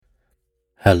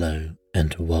Hello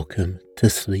and welcome to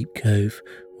Sleep Cove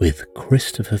with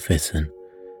Christopher Fitton,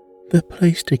 the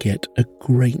place to get a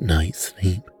great night's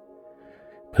sleep.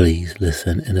 Please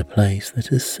listen in a place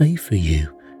that is safe for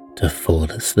you to fall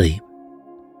asleep.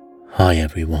 Hi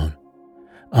everyone.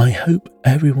 I hope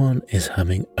everyone is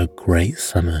having a great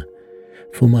summer,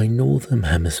 for my Northern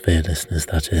Hemisphere listeners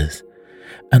that is,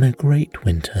 and a great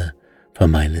winter for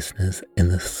my listeners in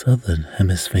the Southern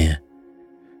Hemisphere.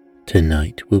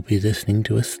 Tonight we'll be listening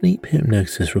to a sleep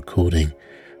hypnosis recording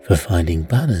for finding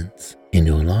balance in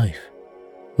your life.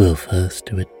 We'll first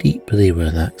do a deeply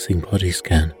relaxing body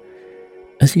scan.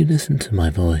 As you listen to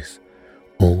my voice,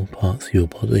 all parts of your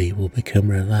body will become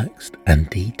relaxed and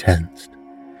detensed,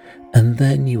 and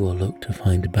then you will look to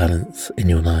find balance in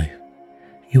your life.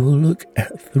 You will look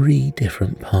at 3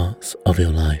 different parts of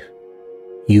your life.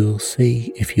 You will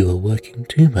see if you are working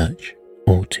too much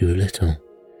or too little.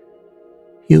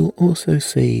 You'll also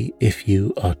see if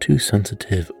you are too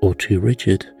sensitive or too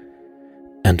rigid.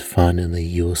 And finally,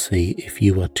 you will see if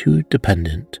you are too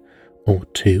dependent or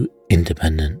too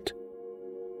independent.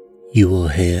 You will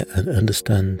hear and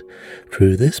understand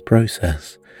through this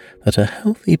process that a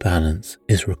healthy balance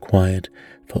is required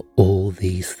for all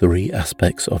these 3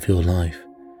 aspects of your life.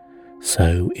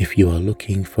 So if you are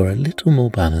looking for a little more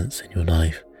balance in your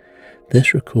life,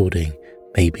 this recording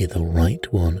may be the right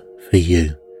one for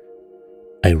you.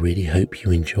 I really hope you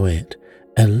enjoy it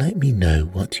and let me know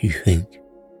what you think.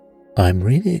 I'm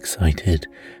really excited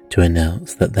to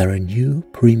announce that there are new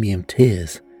premium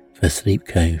tiers for Sleep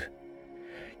Cove.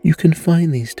 You can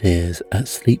find these tiers at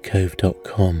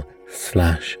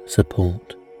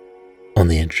sleepcove.com/support. On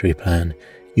the entry plan,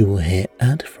 you will hear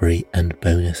ad-free and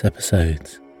bonus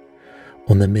episodes.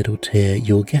 On the middle tier,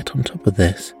 you'll get on top of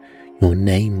this your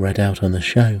name read out on the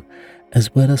show, as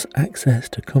well as access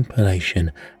to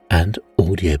compilation and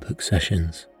audiobook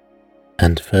sessions.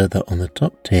 And further on the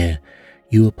top tier,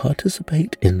 you will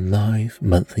participate in live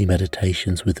monthly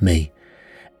meditations with me,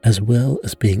 as well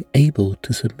as being able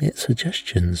to submit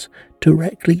suggestions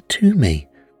directly to me,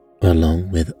 along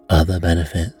with other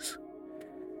benefits.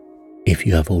 If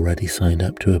you have already signed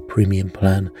up to a premium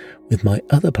plan with my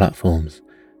other platforms,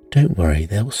 don't worry,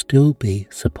 they'll still be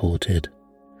supported.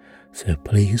 So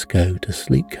please go to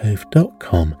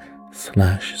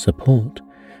sleepcove.com/support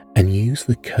and use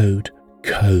the code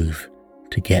COVE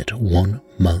to get 1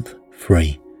 month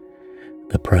free.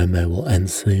 The promo will end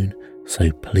soon,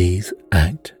 so please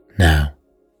act now.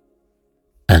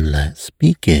 And let's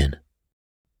begin.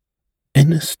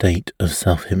 In a state of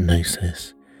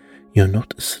self-hypnosis, you're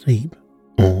not asleep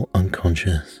or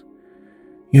unconscious.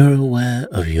 You're aware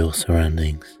of your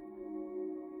surroundings.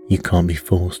 You can't be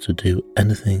forced to do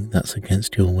anything that's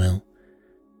against your will.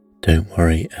 Don't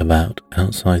worry about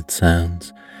outside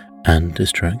sounds and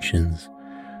distractions,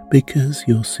 because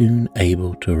you're soon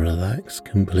able to relax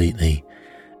completely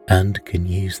and can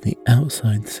use the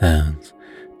outside sounds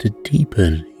to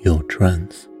deepen your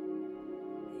trance.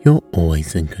 You're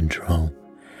always in control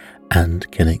and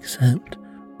can accept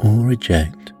or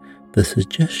reject the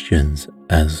suggestions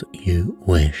as you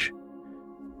wish.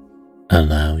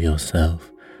 Allow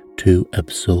yourself to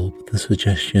absorb the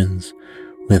suggestions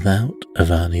without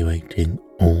evaluating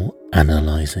or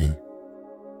analyzing.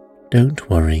 Don't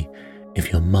worry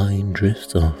if your mind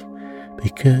drifts off,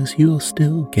 because you will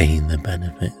still gain the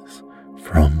benefits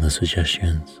from the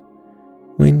suggestions.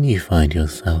 When you find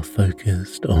yourself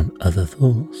focused on other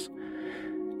thoughts,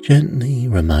 gently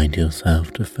remind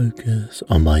yourself to focus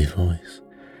on my voice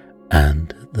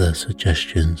and the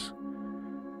suggestions.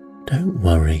 Don't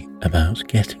worry about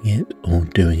getting it or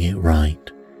doing it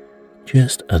right.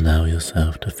 Just allow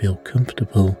yourself to feel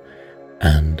comfortable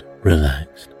and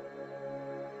relaxed.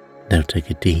 Now take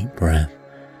a deep breath,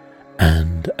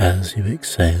 and as you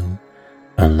exhale,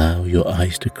 allow your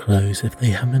eyes to close if they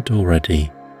haven't already,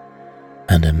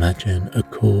 and imagine a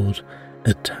cord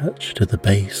attached to the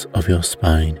base of your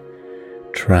spine,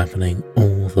 traveling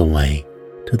all the way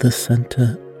to the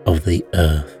center of the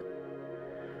earth.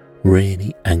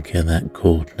 Really anchor that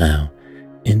cord now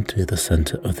into the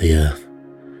center of the earth,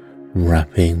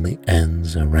 wrapping the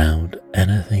ends around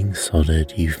anything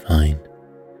solid you find.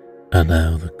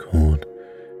 Allow the cord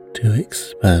to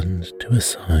expand to a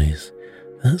size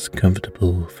that's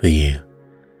comfortable for you.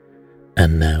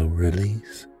 And now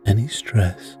release any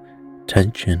stress,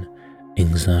 tension,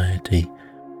 anxiety,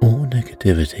 or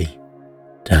negativity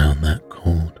down that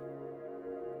cord.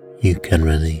 You can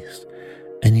release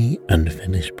any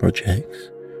unfinished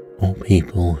projects or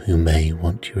people who may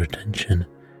want your attention.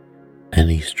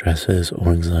 Any stresses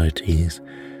or anxieties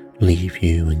leave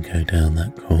you and go down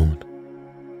that cord.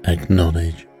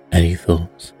 Acknowledge any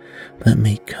thoughts that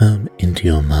may come into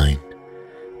your mind,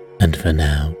 and for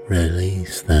now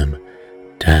release them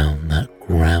down that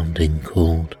grounding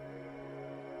cord.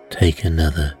 Take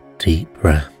another deep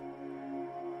breath.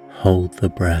 Hold the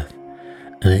breath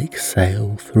and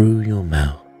exhale through your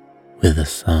mouth with a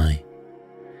sigh,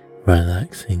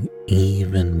 relaxing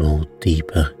even more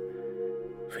deeper,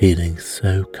 feeling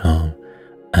so calm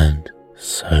and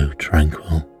so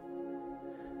tranquil.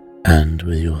 And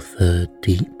with your third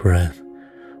deep breath,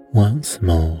 once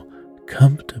more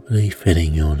comfortably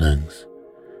filling your lungs,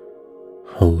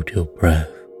 hold your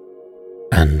breath,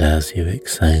 and as you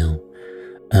exhale,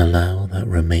 allow that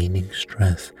remaining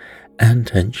stress and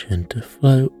tension to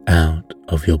flow out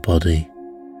of your body.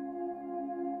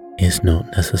 It's not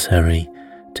necessary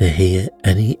to hear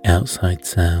any outside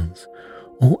sounds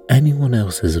or anyone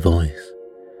else's voice,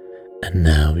 and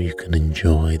now you can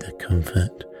enjoy the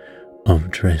comfort of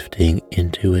drifting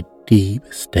into a deep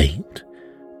state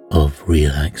of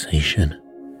relaxation.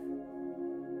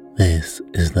 This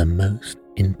is the most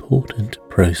important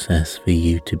process for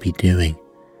you to be doing,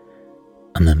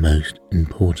 and the most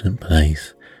important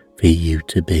place for you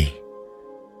to be.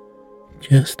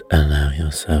 Just allow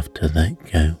yourself to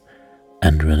let go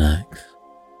and relax.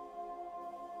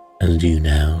 And you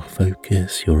now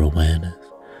focus your awareness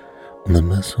on the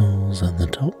muscles on the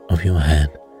top of your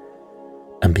head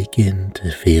and begin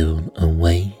to feel a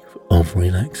wave of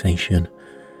relaxation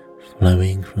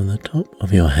flowing from the top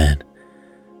of your head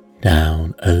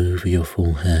down over your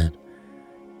forehead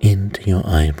into your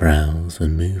eyebrows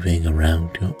and moving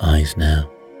around your eyes now,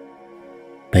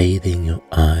 bathing your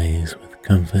eyes with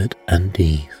comfort and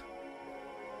ease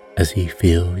as you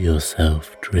feel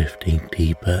yourself drifting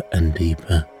deeper and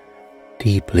deeper,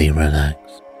 deeply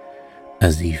relaxed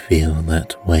as you feel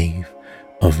that wave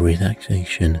of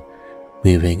relaxation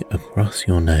moving across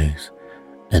your nose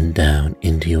and down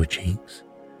into your cheeks,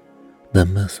 the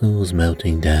muscles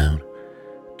melting down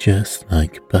just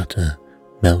like butter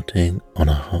melting on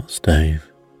a hot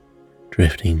stove,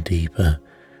 drifting deeper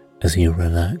as you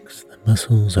relax the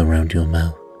muscles around your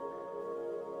mouth.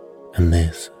 And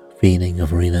this feeling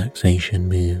of relaxation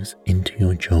moves into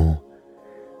your jaw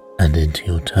and into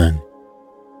your tongue,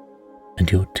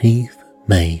 and your teeth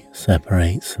may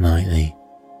separate slightly,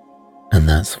 and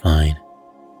that's fine.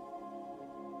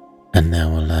 And now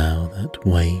allow that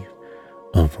wave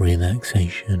of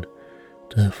relaxation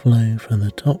to flow from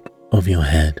the top of your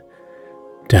head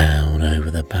down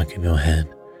over the back of your head,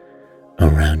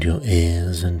 around your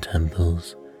ears and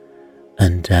temples,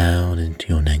 and down into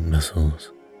your neck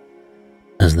muscles,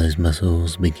 as those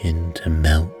muscles begin to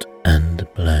melt and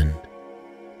blend.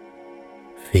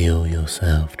 Feel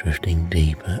yourself drifting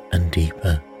deeper and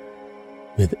deeper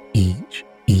with each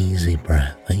easy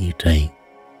breath that you take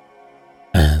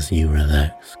as you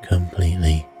relax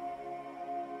completely.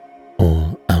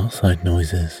 All outside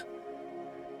noises,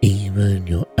 even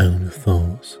your own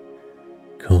thoughts,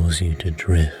 cause you to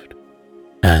drift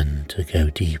and to go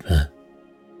deeper,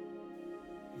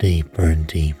 deeper and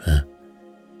deeper.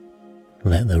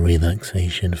 Let the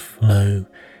relaxation flow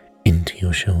into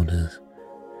your shoulders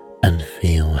and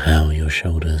feel how your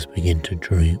shoulders begin to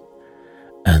droop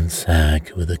and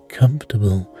sag with a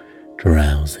comfortable,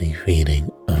 drowsy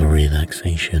feeling of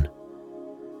relaxation.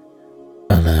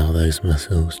 Allow those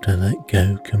muscles to let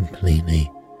go completely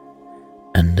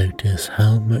and notice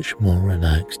how much more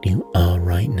relaxed you are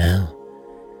right now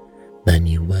than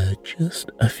you were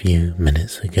just a few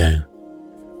minutes ago,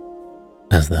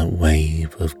 as that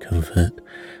wave of comfort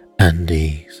and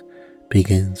ease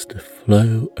begins to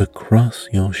flow across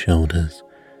your shoulders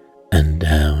and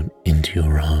down into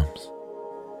your arms.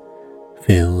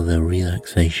 Feel the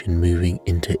relaxation moving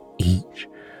into each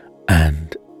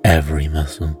and every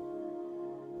muscle,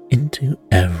 into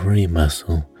every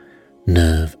muscle,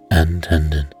 nerve and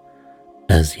tendon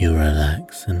as you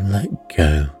relax and let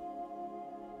go.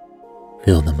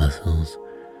 Feel the muscles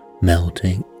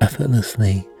melting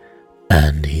effortlessly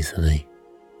and easily.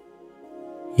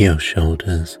 Your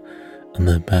shoulders and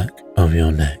the back of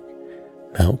your neck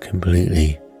melt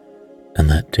completely, and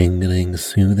that tingling,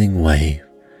 soothing wave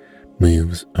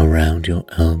moves around your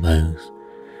elbows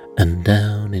and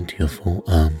down into your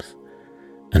forearms,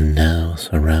 and now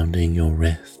surrounding your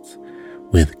wrists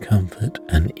with comfort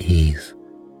and ease,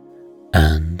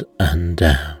 and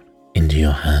down into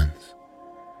your hands,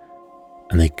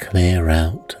 and they clear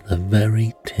out to the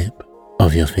very tip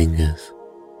of your fingers,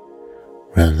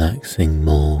 relaxing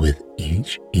more with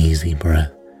each easy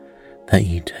breath that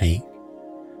you take.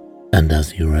 And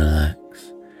as you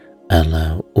relax,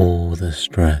 allow all the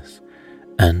stress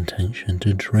and tension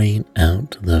to drain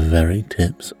out to the very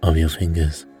tips of your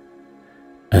fingers,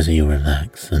 as you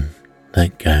relax and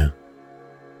let go.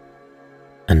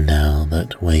 And now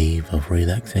that wave of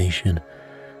relaxation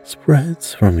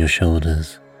spreads from your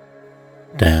shoulders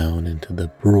down into the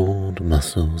broad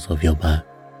muscles of your back.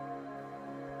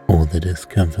 All the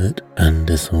discomfort and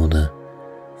disorder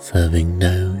serving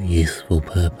no useful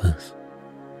purpose,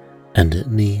 and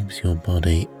it leaves your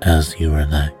body as you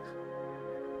relax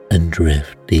and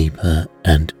drift deeper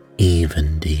and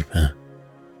even deeper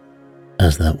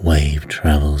as that wave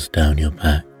travels down your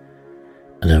back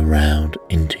and around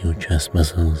into your chest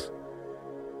muscles,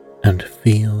 and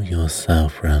feel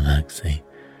yourself relaxing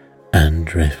and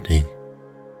drifting.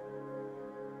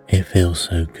 It feels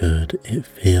so good, it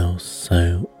feels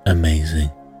so amazing,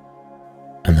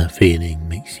 and that feeling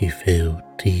makes you feel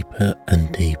deeper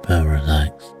and deeper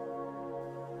relaxed.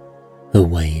 The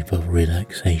wave of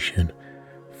relaxation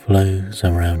flows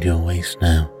around your waist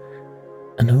now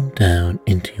and on down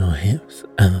into your hips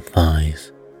and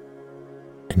thighs,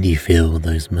 and you feel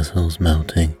those muscles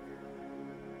melting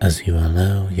as you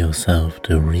allow yourself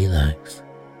to relax.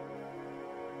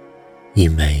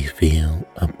 You may feel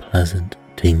a pleasant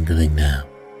tingling now,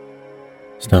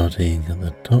 starting at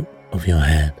the top of your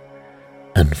head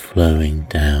and flowing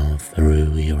down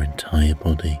through your entire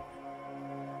body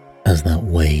as that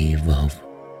wave of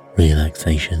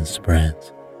relaxation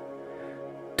spreads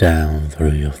down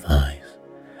through your thighs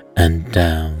and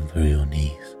down through your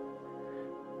knees,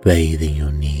 bathing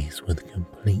your knees with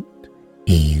complete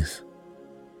ease.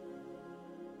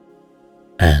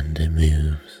 And it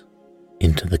moves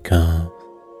into the calves,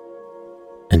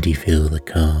 and you feel the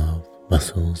calf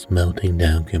muscles melting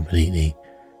down completely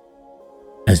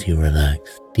as you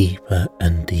relax deeper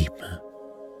and deeper.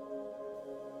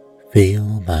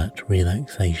 Feel that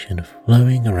relaxation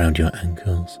flowing around your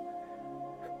ankles,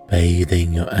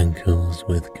 bathing your ankles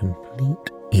with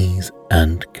complete ease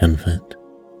and comfort.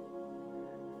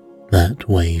 That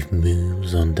wave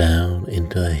moves on down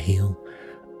into the heel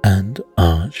and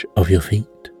arch of your feet,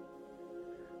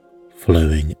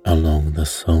 flowing along the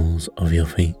soles of your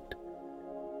feet,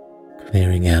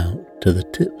 clearing out to the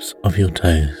tips of your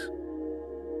toes.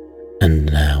 And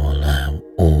now allow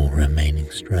all remaining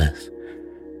stress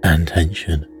and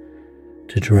tension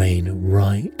to drain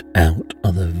right out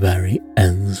of the very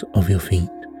ends of your feet,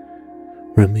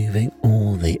 removing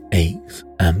all the aches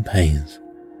and pains,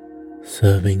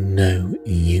 serving no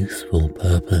useful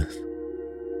purpose.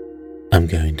 I'm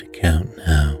going to count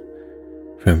now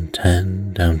from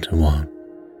 10 down to 1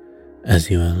 as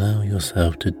you allow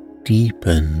yourself to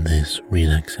deepen this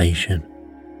relaxation.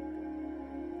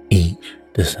 Each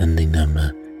descending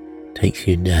number takes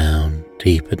you down,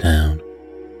 deeper down,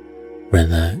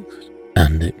 relaxed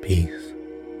and at peace.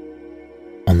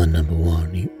 On the number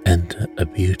 1, you enter a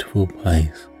beautiful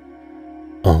place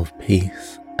of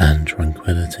peace and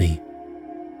tranquility.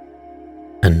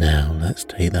 And now let's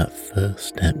take that first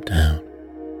step down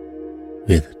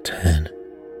with 10,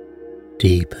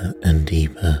 deeper and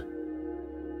deeper.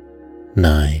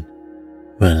 9,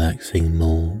 relaxing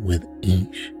more with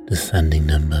each descending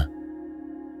number.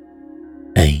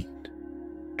 8,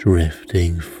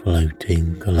 drifting,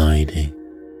 floating, gliding.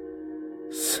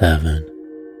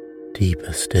 7,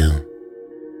 deeper still.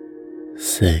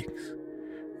 6,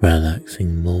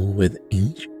 relaxing more with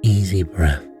each easy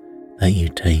breath that you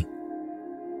take.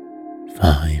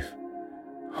 5,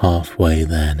 halfway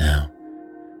there now.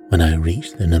 When I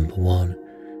reach the number 1,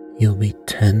 you'll be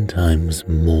 10 times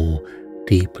more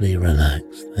deeply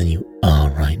relaxed than you are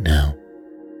right now.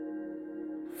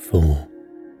 4,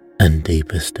 and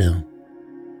deeper still.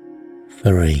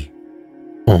 3,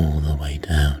 all the way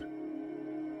down.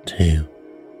 2,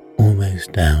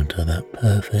 almost down to that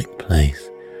perfect place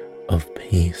of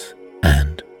peace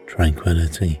and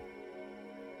tranquility.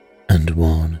 And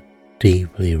 1,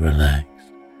 deeply relaxed,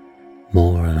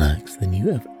 more relaxed than you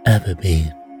have ever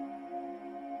been.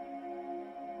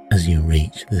 As you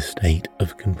reach the state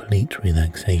of complete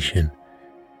relaxation,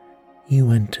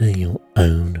 you enter your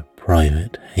own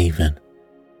private haven,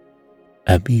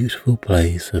 a beautiful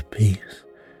place of peace,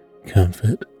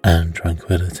 comfort and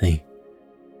tranquility,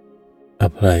 a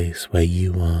place where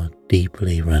you are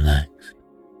deeply relaxed,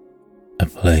 a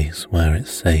place where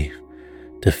it's safe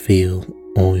to feel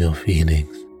all your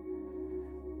feelings,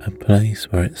 a place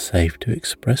where it's safe to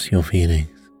express your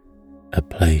feelings, a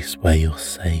place where you're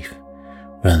safe,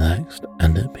 relaxed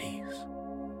and at peace,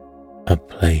 a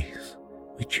place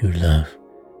which you love,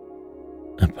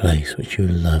 a place which you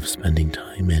love spending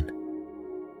time in.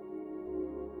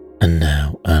 And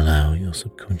now allow your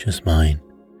subconscious mind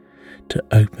to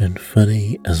open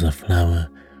fully as a flower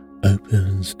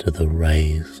opens to the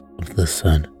rays of the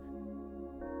sun.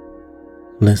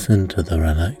 Listen to the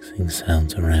relaxing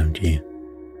sounds around you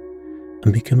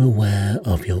and become aware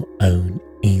of your own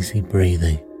easy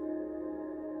breathing.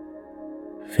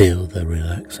 Feel the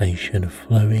relaxation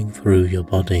flowing through your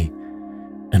body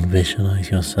and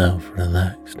visualize yourself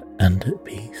relaxed and at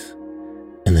peace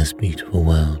in this beautiful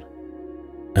world.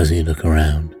 As you look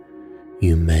around,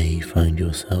 you may find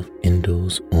yourself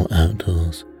indoors or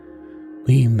outdoors,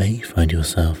 or you may find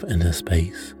yourself in a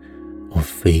space of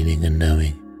feeling and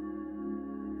knowing,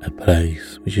 a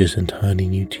place which is entirely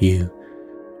new to you,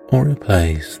 or a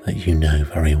place that you know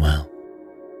very well.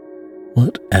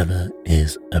 Whatever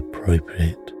is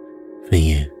appropriate for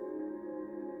you.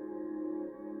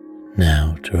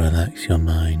 Now, to relax your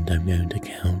mind, I'm going to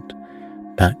count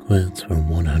backwards from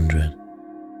 100.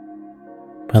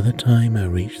 By the time I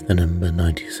reach the number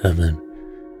 97,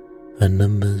 the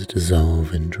numbers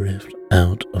dissolve and drift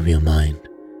out of your mind.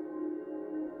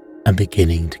 I'm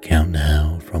beginning to count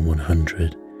now from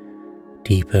 100,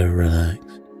 deeper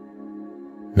relaxed,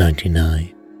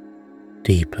 99,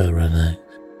 deeper relaxed,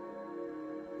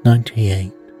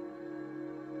 98,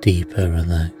 deeper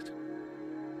relaxed,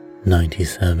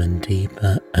 97,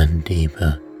 deeper and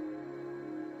deeper.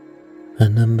 The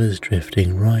numbers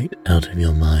drifting right out of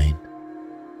your mind,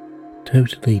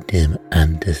 totally dim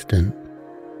and distant.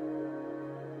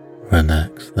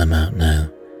 Relax them out now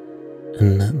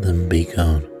and let them be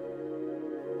gone.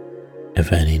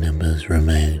 If any numbers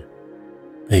remain,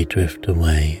 they drift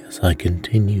away as I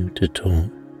continue to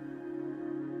talk.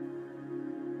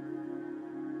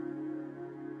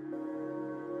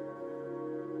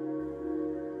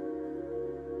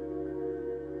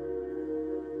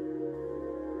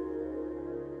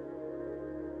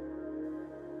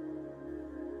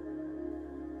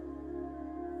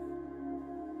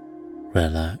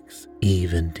 Relax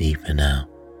even deeper now.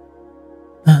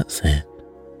 That's it.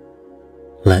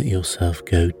 Let yourself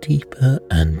go deeper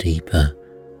and deeper.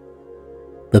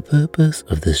 The purpose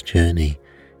of this journey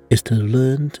is to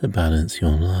learn to balance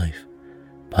your life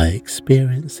by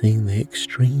experiencing the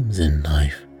extremes in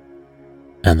life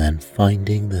and then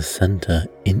finding the center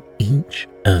in each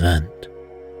event.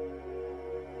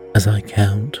 As I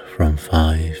count from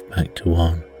 5 back to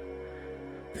 1,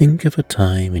 think of a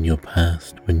time in your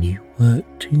past when you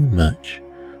worked too much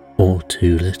or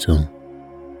too little.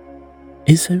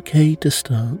 It's okay to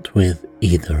start with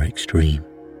either extreme.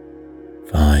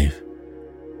 5.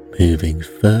 Moving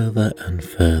further and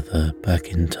further back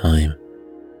in time.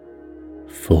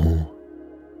 4.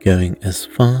 Going as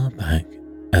far back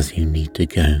as you need to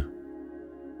go.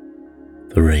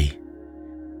 3.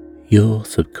 Your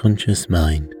subconscious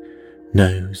mind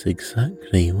knows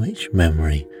exactly which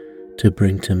memory to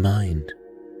bring to mind.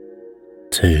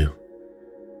 2.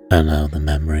 Allow the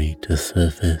memory to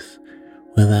surface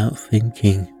without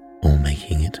thinking or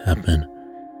making it happen.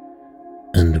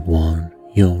 And 1,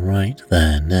 you're right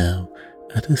there now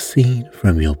at a scene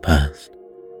from your past.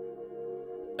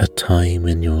 A time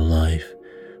in your life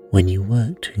when you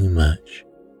worked too much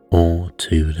or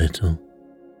too little.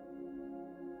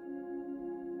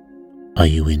 Are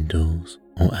you indoors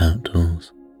or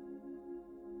outdoors?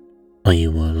 Are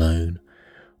you alone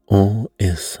or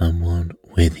is someone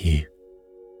with you?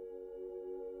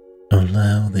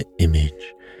 Allow the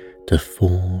image to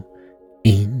form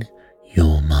in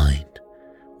your mind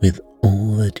with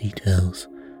all the details,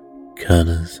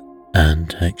 colours and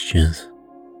textures.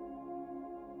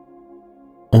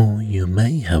 Or you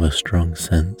may have a strong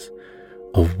sense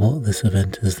of what this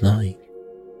event is like,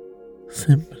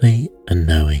 simply a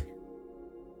knowing.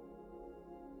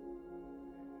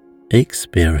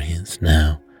 Experience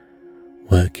now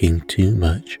working too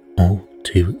much or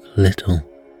too little.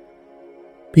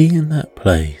 Be in that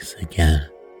place again.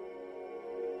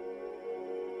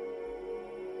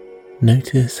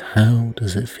 Notice how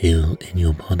does it feel in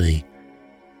your body?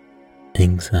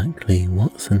 Exactly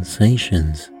what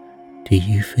sensations do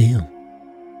you feel?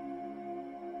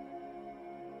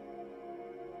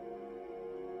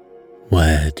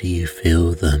 Where do you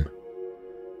feel them?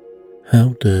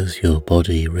 How does your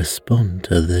body respond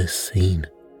to this scene?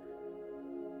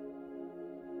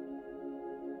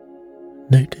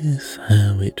 Notice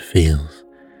how it feels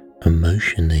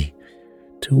emotionally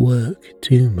to work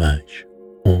too much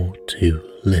or too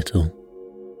little.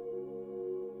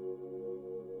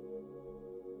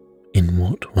 In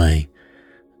what way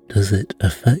does it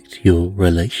affect your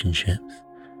relationships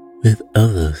with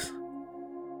others?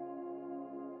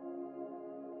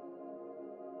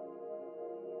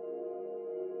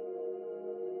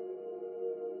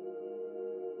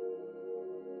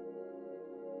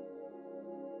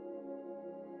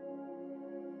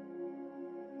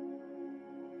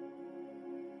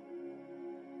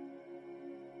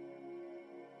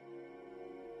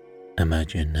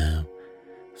 Imagine now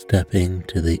stepping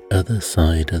to the other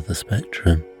side of the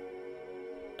spectrum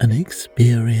and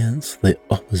experience the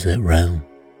opposite realm.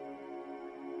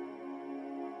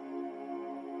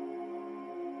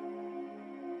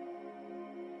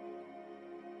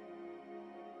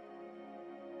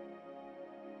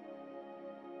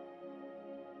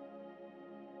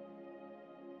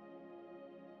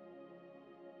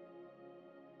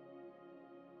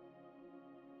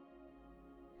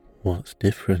 What's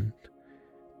different,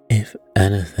 if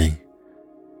anything,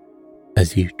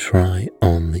 as you try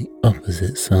on the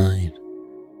opposite side?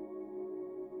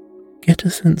 Get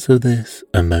a sense of this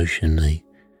emotionally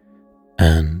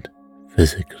and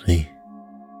physically.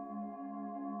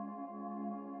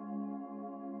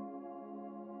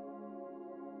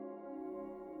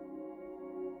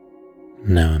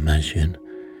 Now imagine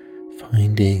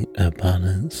finding a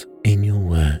balance in your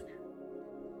work.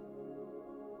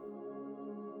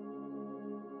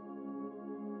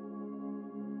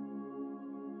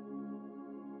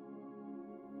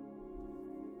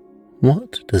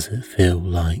 What does it feel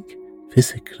like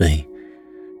physically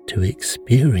to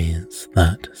experience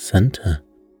that center?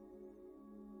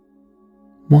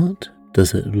 What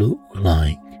does it look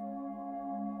like?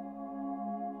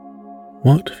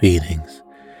 What feelings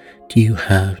do you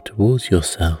have towards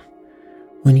yourself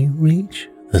when you reach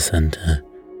the center?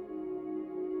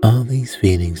 Are these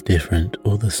feelings different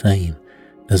or the same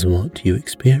as what you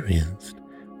experienced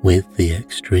with the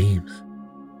extremes?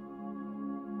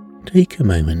 Take a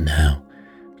moment now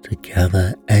to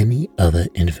gather any other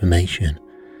information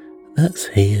that's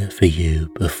here for you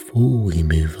before we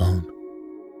move on.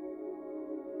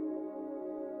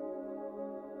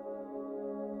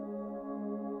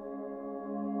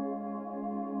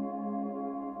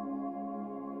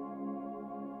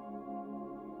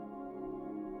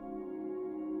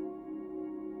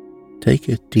 Take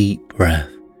a deep breath,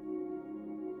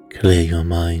 clear your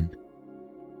mind,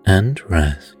 and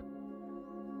rest.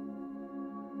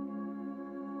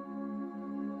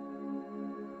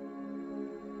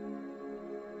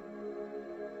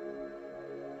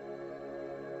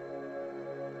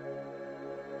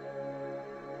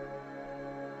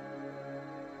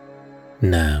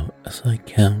 Now, as I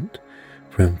count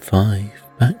from 5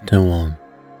 back to 1,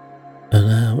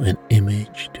 allow an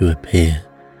image to appear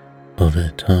of a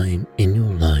time in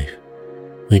your life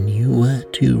when you were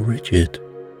too rigid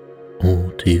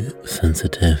or too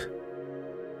sensitive.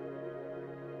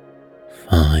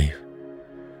 5.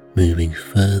 Moving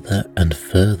further and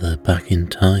further back in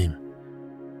time.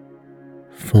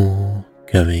 4.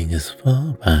 Going as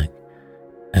far back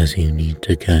as you need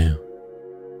to go.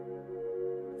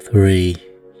 3.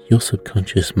 Your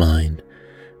subconscious mind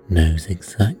knows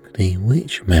exactly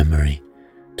which memory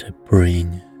to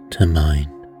bring to mind.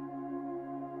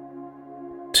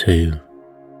 2.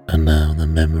 Allow the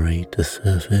memory to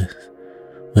surface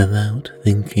without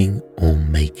thinking or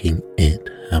making it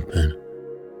happen.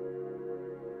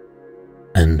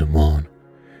 And 1.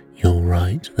 You're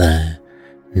right there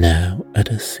now at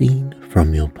a scene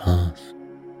from your past.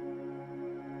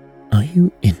 Are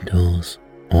you indoors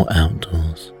or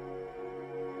outdoors?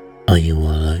 Are you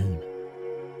alone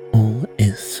or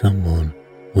is someone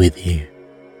with you?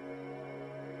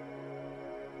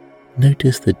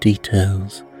 Notice the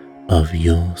details of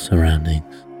your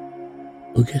surroundings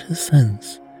or get a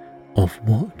sense of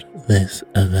what this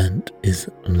event is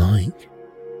like.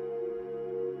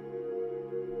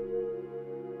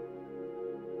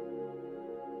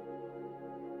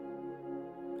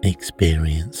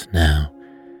 Experience now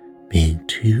being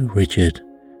too rigid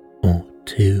or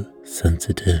too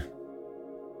sensitive.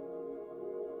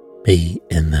 Be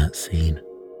in that scene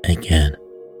again.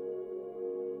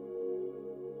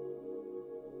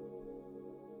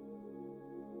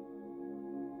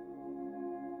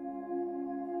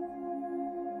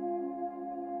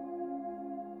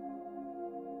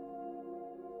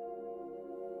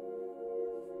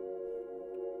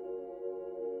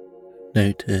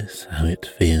 Notice how it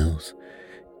feels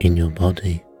in your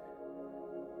body.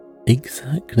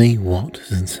 Exactly what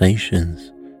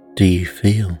sensations do you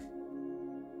feel?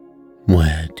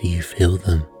 Where do you feel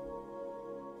them?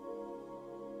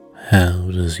 How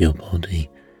does your body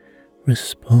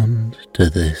respond to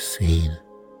this scene?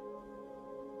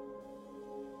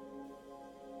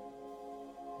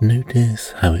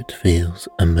 Notice how it feels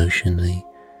emotionally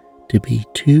to be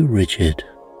too rigid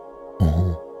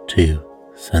or too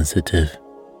sensitive.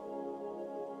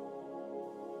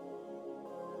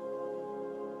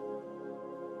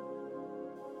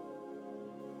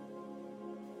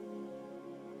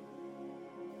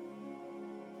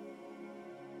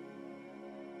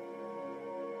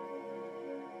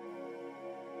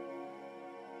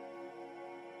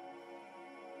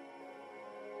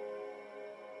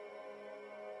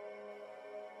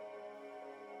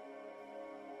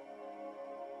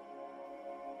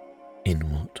 In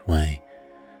what way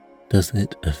does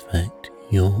it affect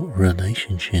your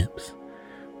relationships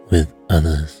with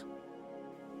others?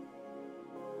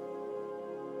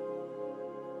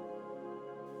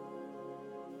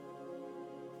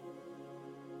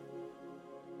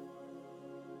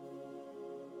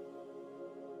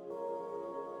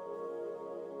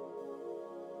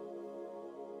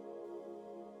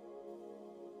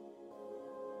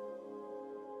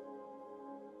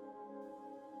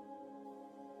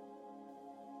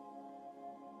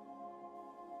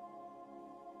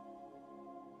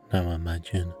 Now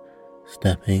imagine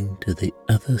stepping to the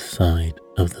other side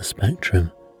of the spectrum.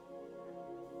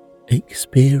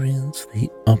 Experience the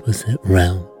opposite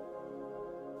realm.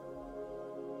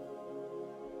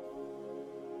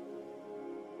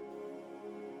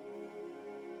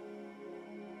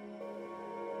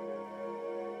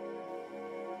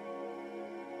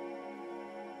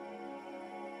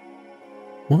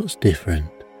 What's different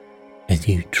as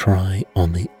you try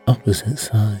on the opposite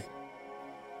side?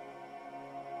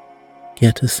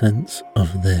 Get a sense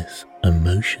of this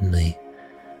emotionally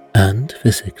and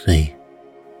physically.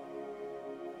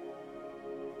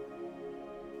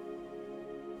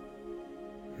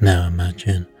 Now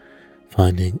imagine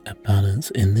finding a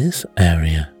balance in this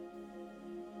area.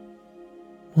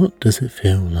 What does it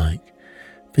feel like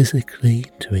physically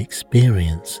to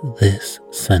experience this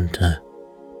center?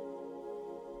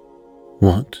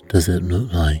 What does it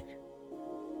look like?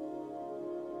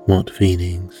 What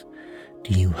feelings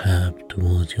do you have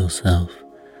towards yourself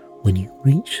when you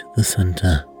reach the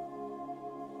center?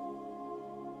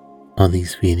 Are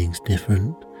these feelings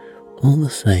different or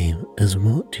the same as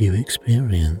what you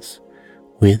experience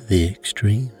with the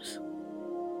extremes?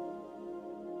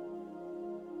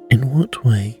 In what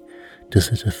way does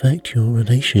it affect your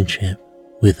relationship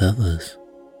with others?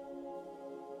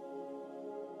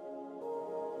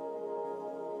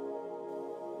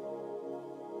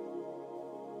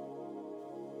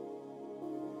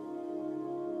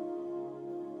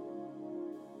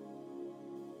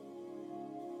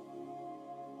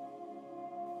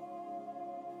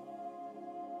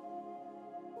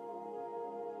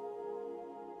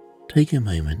 Take a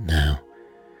moment now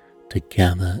to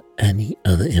gather any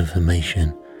other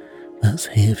information that's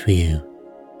here for you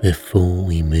before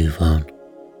we move on.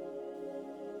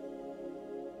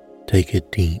 Take a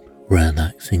deep,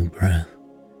 relaxing breath,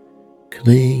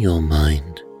 clear your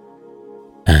mind,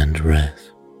 and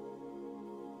rest.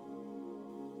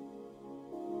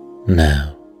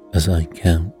 Now, as I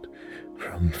count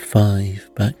from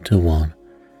 5 back to 1,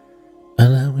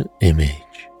 allow an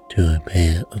image to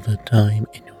appear of a time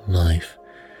in your life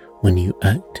when you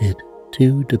acted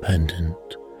too dependent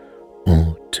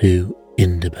or too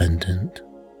independent.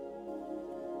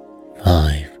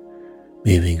 5.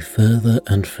 Moving further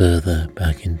and further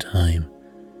back in time.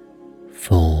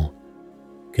 4.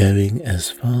 Going as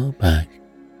far back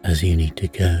as you need to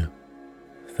go.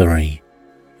 3.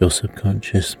 Your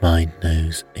subconscious mind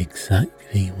knows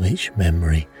exactly which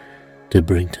memory to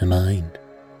bring to mind.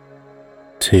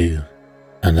 2.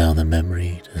 Allow the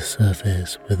memory to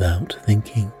surface without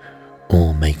thinking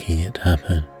or making it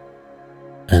happen.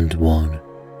 And 1.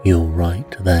 You're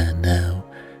right there now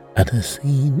at a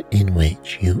scene in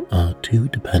which you are too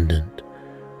dependent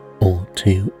or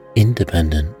too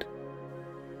independent.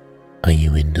 Are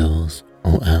you indoors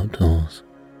or outdoors?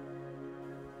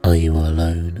 Are you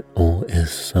alone or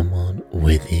is someone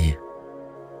with you?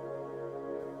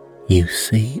 You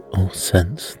see or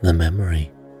sense the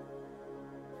memory.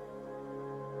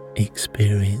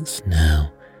 Experience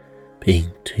now being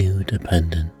too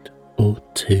dependent or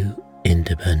too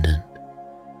independent.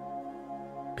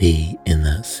 Be in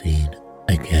that scene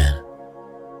again.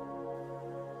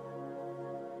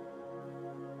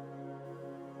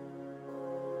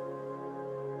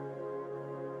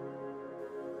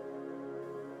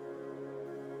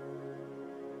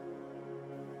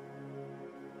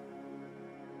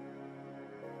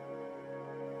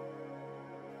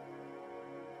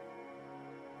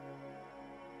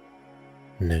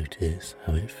 Notice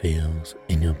how it feels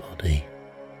in your body.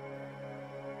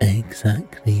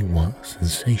 Exactly what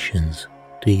sensations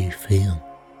do you feel?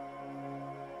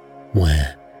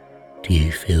 Where do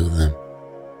you feel them?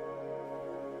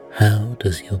 How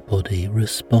does your body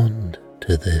respond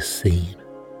to this scene?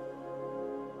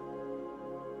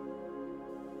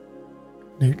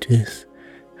 Notice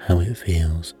how it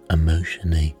feels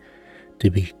emotionally to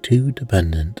be too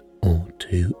dependent or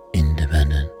too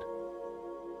independent.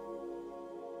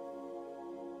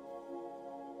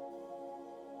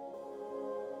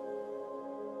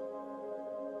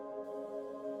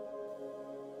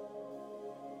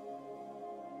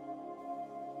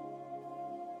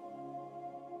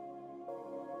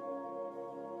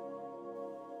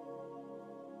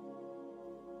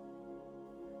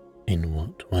 In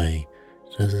what way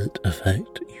does it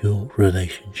affect your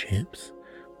relationships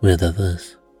with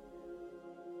others?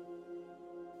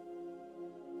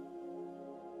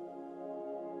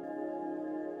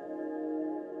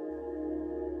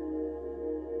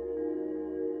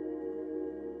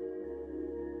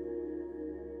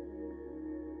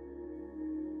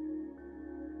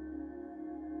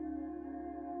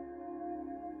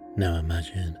 Now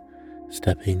imagine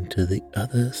stepping to the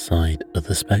other side of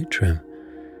the spectrum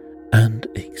and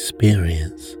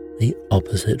experience the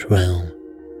opposite realm.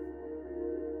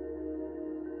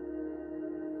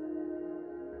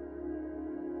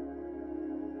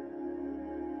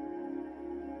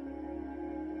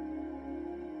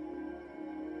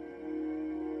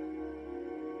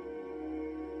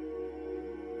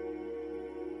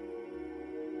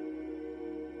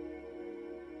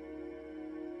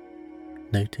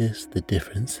 Notice the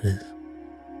differences.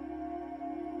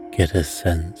 Get a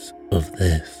sense of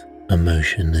this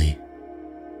emotionally.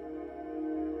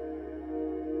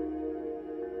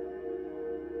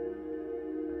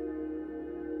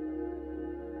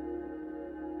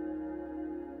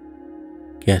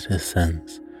 Get a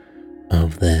sense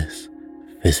of this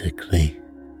physically.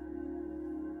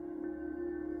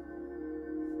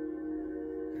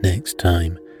 Next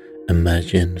time,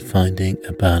 imagine finding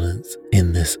a balance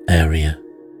in this area.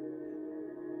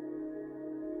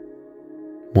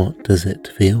 What does it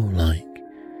feel like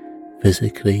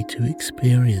physically to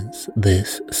experience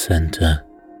this center?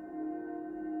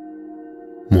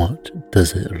 What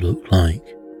does it look like?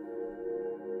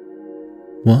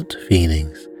 What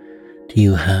feelings do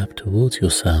you have towards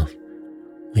yourself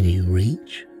when you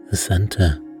reach the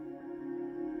center?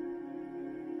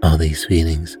 Are these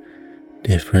feelings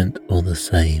different or the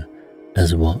same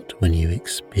as what when you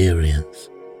experience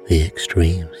the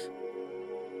extremes?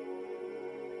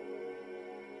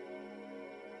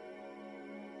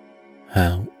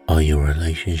 How are your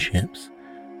relationships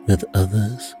with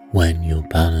others when you're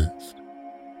balanced?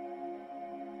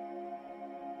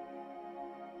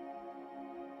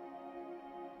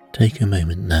 Take a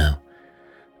moment now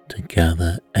to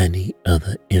gather any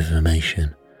other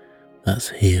information that's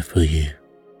here for you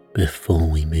before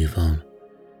we move on,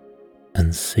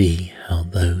 and see how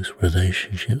those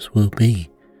relationships will be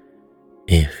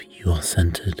if you are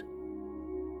centered.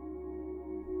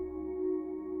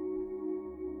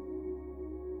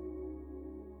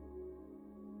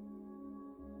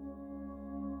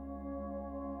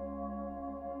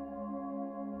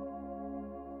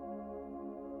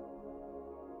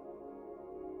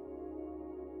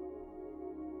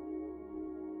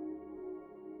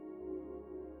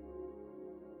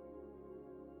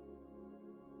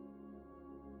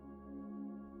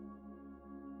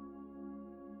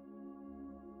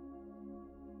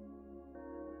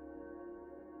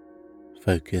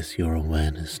 Focus your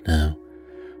awareness now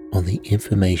on the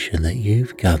information that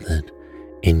you've gathered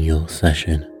in your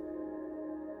session.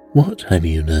 What have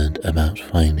you learned about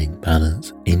finding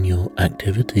balance in your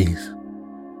activities?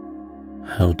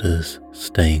 How does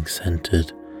staying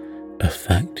centered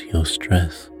affect your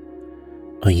stress?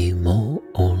 Are you more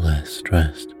or less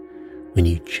stressed when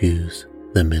you choose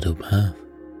the middle path?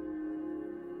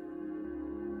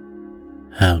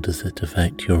 How does it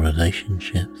affect your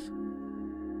relationships?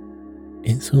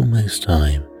 It's almost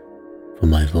time for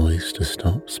my voice to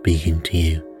stop speaking to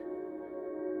you.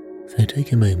 So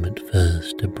take a moment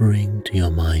first to bring to your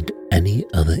mind any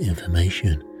other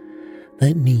information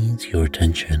that needs your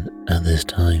attention at this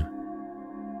time.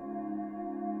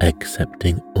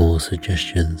 Accepting all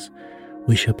suggestions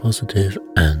which are positive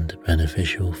and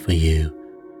beneficial for you,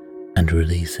 and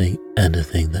releasing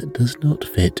anything that does not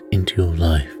fit into your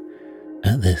life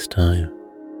at this time.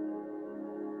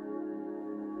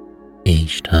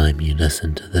 Each time you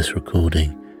listen to this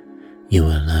recording, you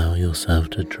allow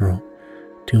yourself to drop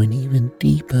to an even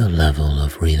deeper level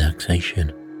of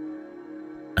relaxation,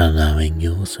 allowing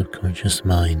your subconscious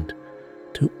mind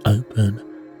to open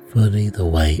fully the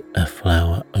way a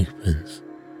flower opens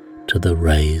to the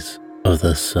rays of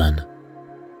the sun.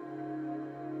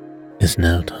 It's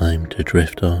now time to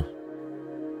drift off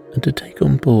and to take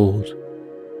on board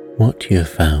what you have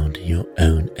found in your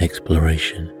own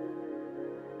exploration.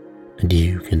 And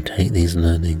you can take these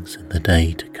learnings in the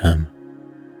day to come,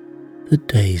 the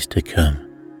days to come,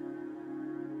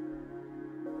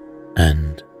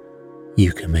 and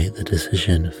you can make the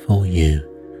decision for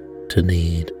you to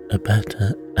lead a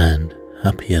better and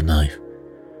happier life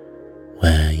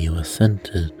where you are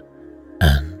centered